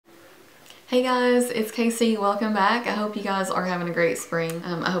Hey guys, it's Casey. Welcome back. I hope you guys are having a great spring.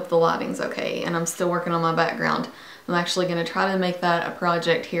 I hope the lighting's okay, and I'm still working on my background. I'm actually going to try to make that a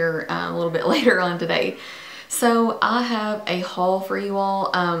project here a little bit later on today. So I have a haul for you all,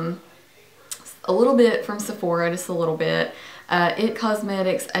 a little bit from Sephora, just a little bit. It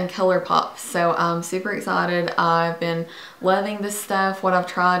Cosmetics and ColourPop. So I'm super excited. I've been loving this stuff, what I've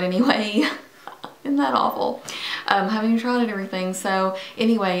tried anyway. Isn't that awful? Haven't even tried everything. So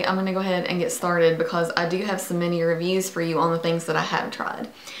anyway, I'm gonna go ahead and get started because I do have some mini reviews for you on the things that I have tried.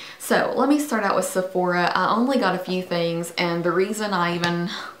 So let me start out with Sephora. I only got a few things, and the reason I even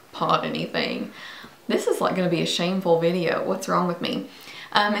bought anything, this is like gonna be a shameful video, what's wrong with me,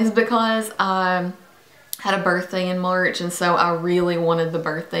 is because I had a birthday in March, and so I really wanted the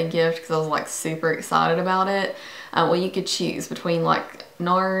birthday gift because I was like super excited about it. Well, you could choose between like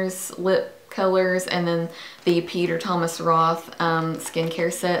NARS lip colors and then the Peter Thomas Roth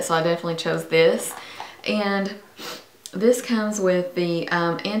skincare set, so I definitely chose this. And this comes with the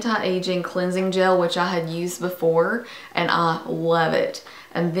anti-aging cleansing gel, which I had used before and I love it.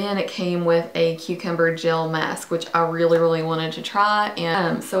 And then it came with a cucumber gel mask, which I really wanted to try.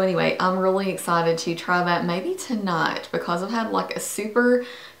 And so anyway, I'm really excited to try that maybe tonight because I've had like a super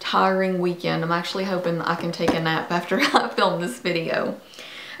tiring weekend. I'm actually hoping I can take a nap after I film this video.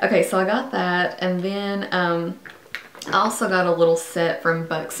 Okay, so I got that, and then I also got a little set from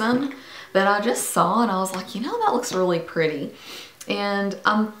Buxom that I just saw, and I was like, you know, that looks really pretty. And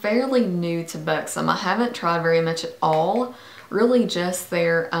I'm fairly new to Buxom. I haven't tried very much at all, really just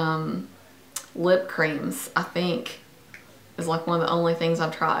their lip creams, I think, is like one of the only things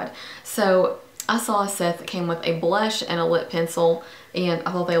I've tried. So I saw a set that came with a blush and a lip pencil, and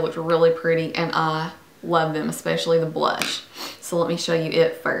I thought they looked really pretty, and I love them, especially the blush. So let me show you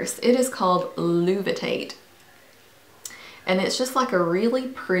it first. It is called Luvitate, and it's just like a really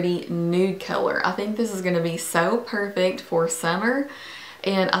pretty nude color. I think this is going to be so perfect for summer,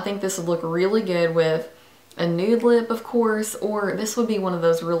 and I think this would look really good with a nude lip, of course, or this would be one of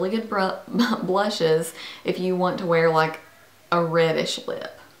those really good blushes if you want to wear like a reddish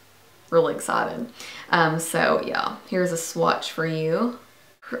lip. Really excited. So yeah, here's a swatch for you.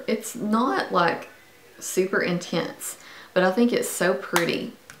 It's not like super intense, but I think it's so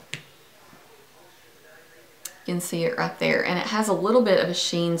pretty. You can see it right there, and it has a little bit of a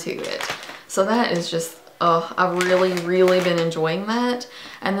sheen to it. So that is just, oh, I've really been enjoying that.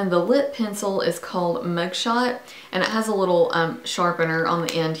 And then the lip pencil is called Mugshot, and it has a little sharpener on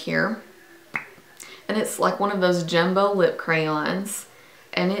the end here. And it's like one of those jumbo lip crayons,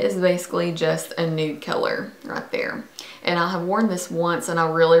 and it is basically just a nude color right there. And I have worn this once, and I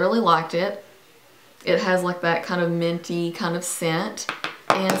really liked it. It has like that kind of minty kind of scent,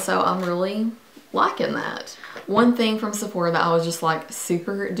 and so I'm really liking that. One thing from Sephora that I was just like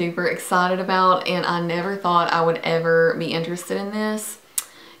super duper excited about, and I never thought I would ever be interested in this,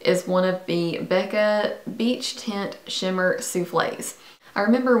 is one of the Becca Beach Tint Shimmer Soufflés. I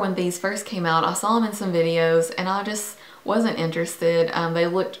remember when these first came out, I saw them in some videos and I just wasn't interested. They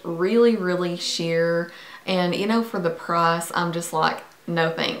looked really sheer, and you know, for the price, I'm just like,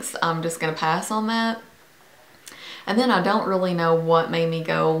 no thanks, I'm just gonna pass on that. And then I don't really know what made me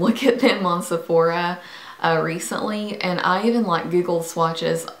go look at them on Sephora recently, and I even like Googled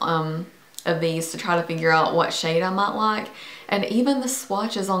swatches of these to try to figure out what shade I might like. And even the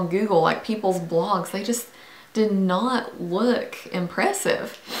swatches on Google, like people's blogs, they just did not look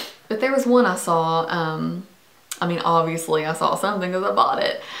impressive. But there was one I saw, I mean, obviously I saw something because I bought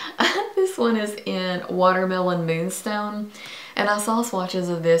it. This one is in Watermelon Moonstone, and I saw swatches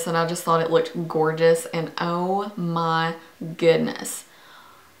of this and I just thought it looked gorgeous, and oh my goodness.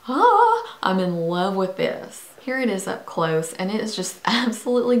 Ah, I'm in love with this. Here it is up close, and it is just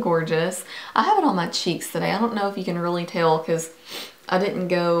absolutely gorgeous. I have it on my cheeks today. I don't know if you can really tell because I didn't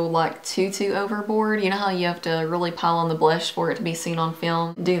go like too overboard. You know how you have to really pile on the blush for it to be seen on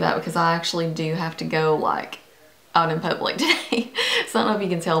film? Do that because I actually do have to go like out in public today. So I don't know if you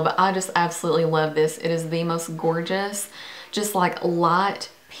can tell, but I just absolutely love this. It is the most gorgeous, just like light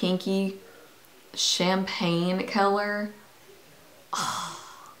pinky champagne color. Oh,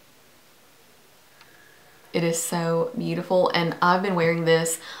 it is so beautiful, and I've been wearing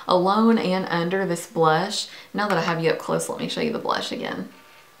this alone and under this blush. Now that I have you up close, let me show you the blush again.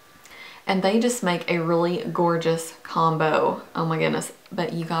 And they just make a really gorgeous combo. Oh my goodness.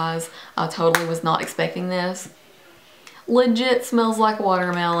 But you guys, I totally was not expecting this. Legit smells like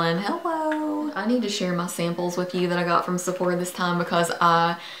watermelon. Hello. I need to share my samples with you that I got from Sephora this time because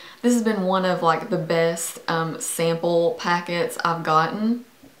this has been one of like the best sample packets I've gotten.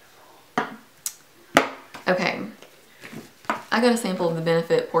 Okay, I I got a sample of the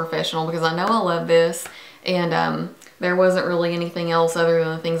Benefit Professional because I know I love this, and there wasn't really anything else other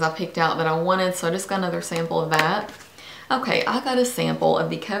than the things I picked out that I wanted, so I just got another sample of that. Okay, I got a sample of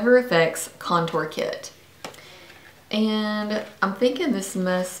the Cover FX Contour Kit. And I'm thinking this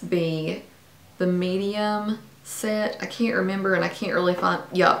must be the medium set. I can't remember, and I can't really find,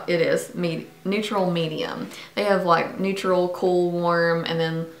 yeah, it is neutral medium. They have like neutral, cool, warm, and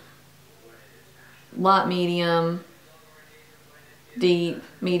then light medium, deep,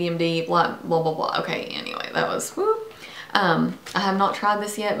 medium deep, light, blah blah blah. Okay, anyway, that was whoop. I have not tried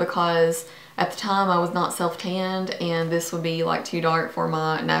this yet because at the time I was not self-tanned and this would be like too dark for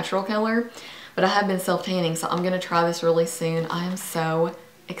my natural color, but I have been self-tanning, so I'm gonna try this really soon. I am so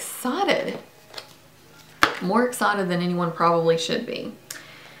excited. More excited than anyone probably should be.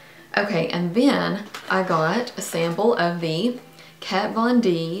 Okay, and then I got a sample of the Kat Von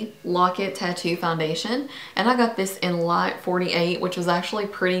D Lock-It Tattoo Foundation, and I got this in light 48, which was actually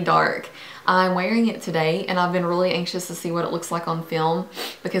pretty dark. I'm wearing it today, and I've been really anxious to see what it looks like on film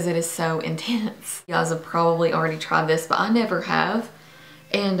because it is so intense. You guys have probably already tried this, but I never have.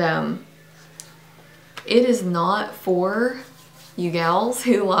 And it is not for you gals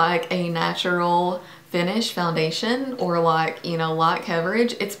who like a natural finish foundation or like, you know, light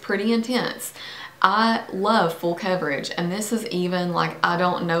coverage. It's pretty intense. I love full coverage, and this is even like, I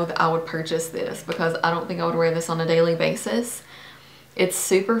don't know that I would purchase this because I don't think I would wear this on a daily basis. It's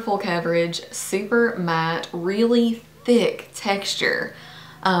super full coverage, super matte, really thick texture.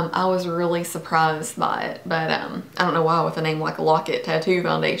 I was really surprised by it, but I don't know why with a name like Lock-It Tattoo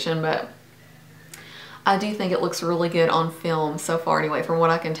Foundation, but I do think it looks really good on film so far anyway, from what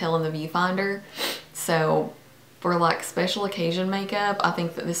I can tell in the viewfinder. So for like special occasion makeup, I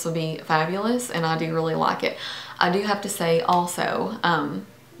think that this will be fabulous, and I do really like it. I do have to say also,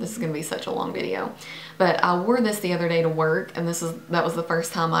 this is gonna be such a long video, but I wore this the other day to work, and that was the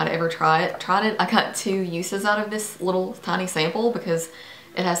first time I'd ever tried it. I got 2 uses out of this little tiny sample because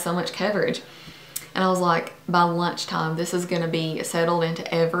it has so much coverage. And I was like, by lunchtime, this is gonna be settled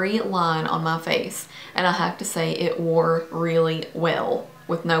into every line on my face. And I have to say it wore really well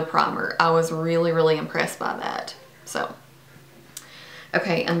with no primer. I was really, really impressed by that. So,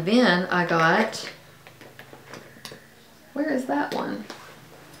 okay, and then I got, where is that one?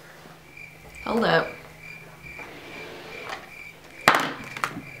 Hold up.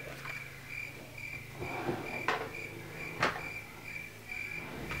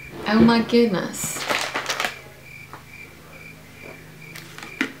 Oh my goodness.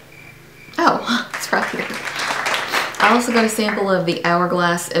 Oh, it's right here. I also got a sample of the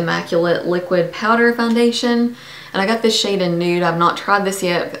Hourglass Immaculate Liquid Powder Foundation, and I got this shade in Nude. I've not tried this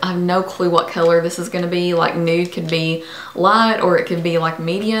yet. I have no clue what color this is going to be. Like, nude could be light or it could be like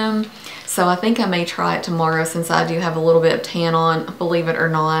medium. So I think I may try it tomorrow since I do have a little bit of tan on, believe it or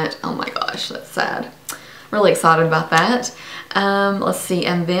not. Oh my gosh, that's sad. Really excited about that. Let's see,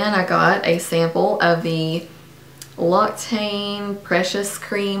 and then I got a sample of the L'Occitane Precious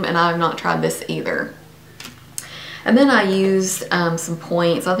Cream, and I have not tried this either. And then I used some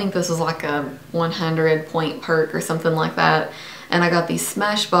points. I think this was like a 100 point perk or something like that. And I got the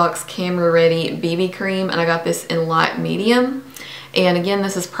Smashbox Camera Ready BB Cream, and I got this in light medium. And again,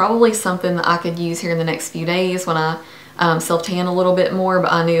 this is probably something that I could use here in the next few days when I self-tan a little bit more,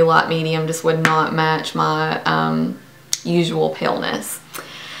 but I knew light medium just would not match my usual paleness.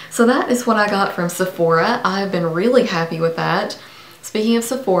 So that is what I got from Sephora. I have been really happy with that. Speaking of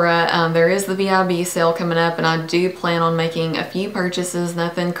Sephora, there is the VIB sale coming up, and I do plan on making a few purchases,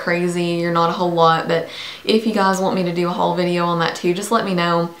 nothing crazy or not a whole lot, but if you guys want me to do a haul video on that too, just let me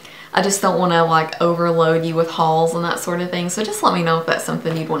know. I just don't want to like overload you with hauls and that sort of thing, so just let me know if that's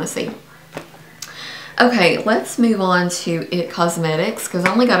something you'd want to see. Okay, let's move on to IT Cosmetics because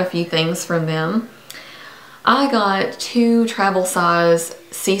I only got a few things from them. I got 2 travel size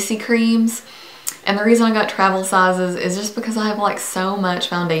CC creams, and the reason I got travel sizes is just because I have like so much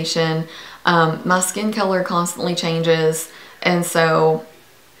foundation. My skin color constantly changes, and so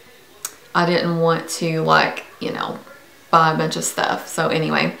I didn't want to like, you know, buy a bunch of stuff. So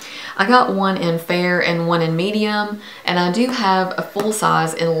anyway, I got 1 in fair and 1 in medium, and I do have a full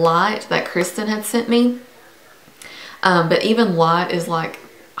size in light that Kristen had sent me. But even light is like,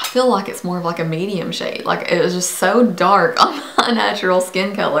 I feel like it's more of like a medium shade. Like, it was just so dark on my natural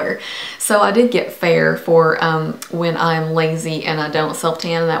skin color. So I did get fair for when I'm lazy and I don't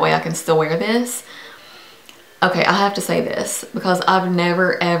self-tan, and that way I can still wear this. Okay, I have to say this because I've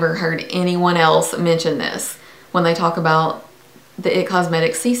never ever heard anyone else mention this when they talk about the IT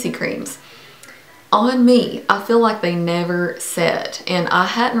Cosmetics CC creams. On me, I feel like they never set, and I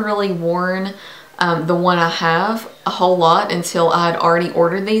hadn't really worn the one I have a whole lot until I had already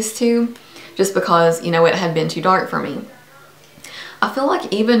ordered these two, just because, you know, it had been too dark for me. I feel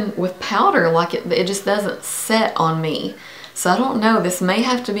like even with powder, like it just doesn't set on me. So I don't know, this may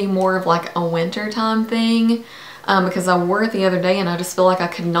have to be more of like a winter time thing, because I wore it the other day and I just feel like I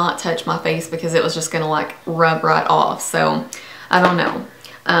could not touch my face because it was just gonna like rub right off. So I don't know.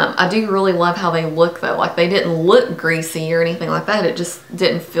 I do really love how they look though. Like they didn't look greasy or anything like that. It just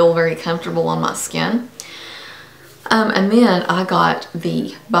didn't feel very comfortable on my skin. And then I got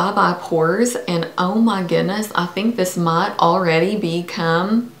the Bye Bye Pores, and oh my goodness, I think this might already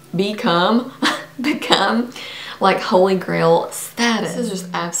become like holy grail status. This is just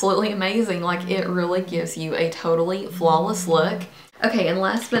absolutely amazing. Like it really gives you a totally flawless look. Okay, and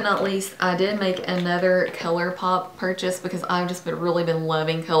last but not least, I did make another ColourPop purchase because I've just really been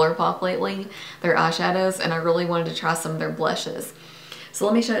loving ColourPop lately, their eyeshadows, and I really wanted to try some of their blushes. So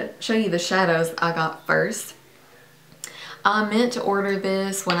let me show you the shadows I got first. I meant to order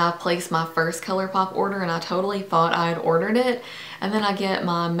this when I placed my first ColourPop order, and I totally thought I had ordered it, and then I get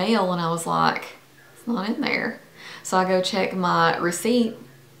my mail and I was like, it's not in there. So I go check my receipt,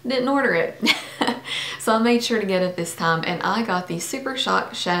 didn't order it. So I made sure to get it this time, and I got the Super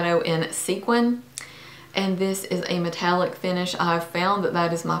Shock Shadow in Sequin, and this is a metallic finish. I've found that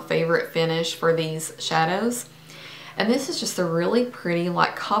that is my favorite finish for these shadows. And this is just a really pretty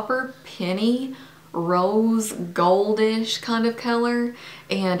like copper penny rose goldish kind of color,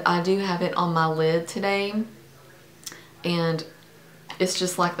 and I do have it on my lid today, and it's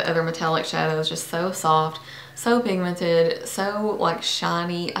just like the other metallic shadows, just so soft, so pigmented, so like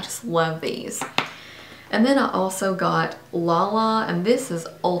shiny. I just love these. And then I also got Lala, and this is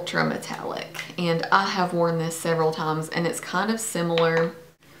ultra metallic, and I have worn this several times, and it's kind of similar,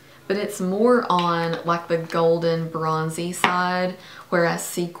 but it's more on like the golden bronzy side, whereas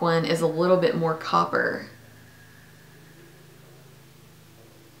Sequin is a little bit more copper.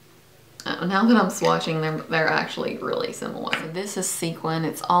 Now that I'm swatching them, they're actually really similar. So this is Sequin.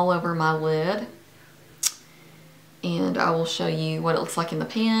 It's all over my lid. And I will show you what it looks like in the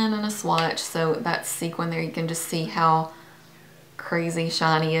pan and a swatch. So that's Sequin there. You can just see how crazy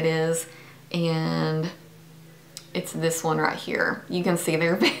shiny it is. And it's this one right here. You can see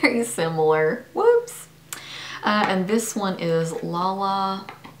they're very similar. Whoops. And this one is Lala,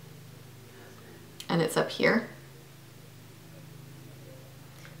 and it's up here.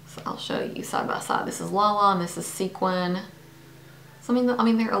 So I'll show you side by side. This is Lala and this is Sequin. So I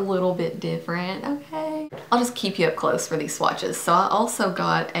mean they're a little bit different. Okay. I'll just keep you up close for these swatches. So I also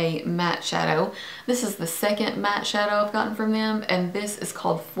got a matte shadow. This is the second matte shadow I've gotten from them, and this is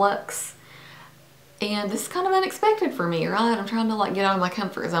called Flux. And this is kind of unexpected for me, right? I'm trying to like get out of my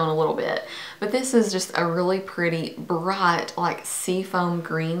comfort zone a little bit. But this is just a really pretty, bright, like seafoam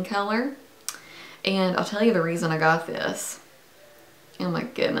green color. And I'll tell you the reason I got this. Oh my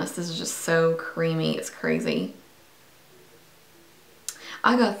goodness, this is just so creamy, it's crazy.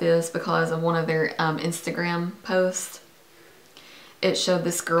 I got this because of one of their Instagram posts. It showed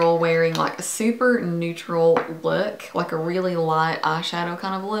this girl wearing like a super neutral look, like a really light eyeshadow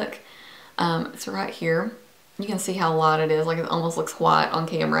kind of look. It's right here. You can see how light it is, like it almost looks white on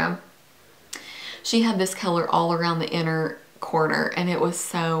camera. She had this color all around the inner corner, and it was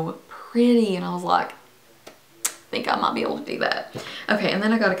so pretty, and I was like, I think I might be able to do that. Okay, and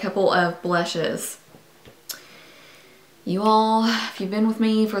then I got a couple of blushes. You all, if you've been with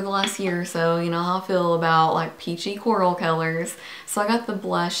me for the last year or so, you know how I feel about like peachy coral colors. So I got the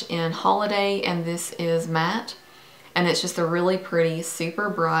blush in Holiday, and this is matte. And it's just a really pretty, super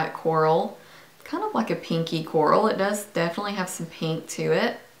bright coral. Kind of like a pinky coral. It does definitely have some pink to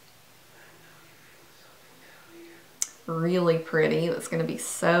it. Really pretty. That's going to be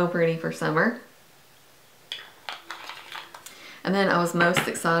so pretty for summer. And then I was most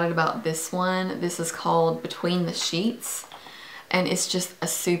excited about this one. This is called Between the Sheets. And it's just a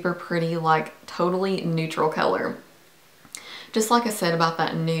super pretty, like totally neutral color. Just like I said about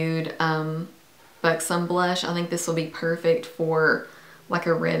that nude Buxom blush, I think this will be perfect for like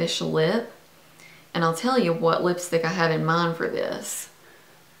a reddish lip. And I'll tell you what lipstick I had in mind for this.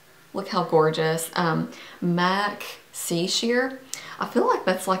 Look how gorgeous. MAC Sea Sheer. I feel like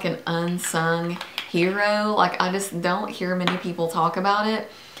that's like an unsung hero. Like I just don't hear many people talk about it,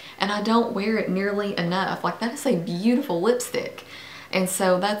 and I don't wear it nearly enough. Like that is a beautiful lipstick. And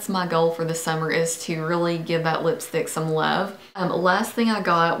so that's my goal for the summer, is to really give that lipstick some love. Last thing I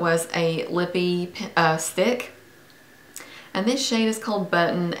got was a lippy stick. And this shade is called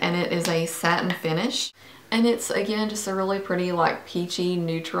Button, and it is a satin finish. And it's, again, just a really pretty, like, peachy,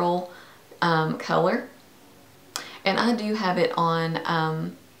 neutral color. And I do have it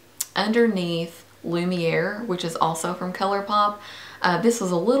on underneath Lumiere, which is also from ColourPop. This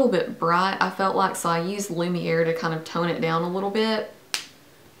was a little bit bright, I felt like, so I used Lumiere to kind of tone it down a little bit.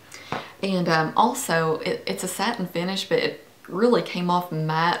 And also, it's a satin finish, but it really came off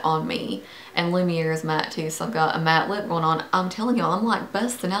matte on me. And Lumiere is matte too, so I've got a matte lip going on. I'm telling y'all, I'm like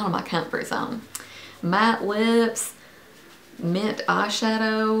busting out of my comfort zone. Matte lips, mint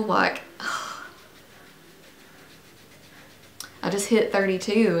eyeshadow, like... I just hit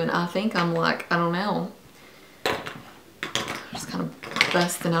 32 and I think I'm like, I don't know. Just kind of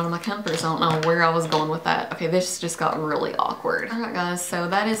busting out of my comfort zone. I don't know where I was going with that. Okay, this just got really awkward. Alright guys, so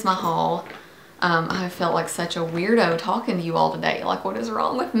that is my haul. I felt like such a weirdo talking to you all today. Like, what is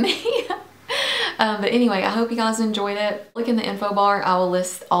wrong with me? But anyway, I hope you guys enjoyed it. Look in the info bar. I will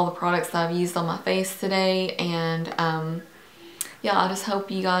list all the products that I've used on my face today. And yeah, I just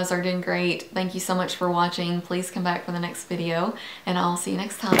hope you guys are doing great. Thank you so much for watching. Please come back for the next video, and I'll see you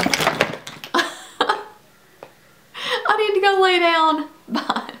next time. I need to go lay down.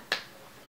 Bye.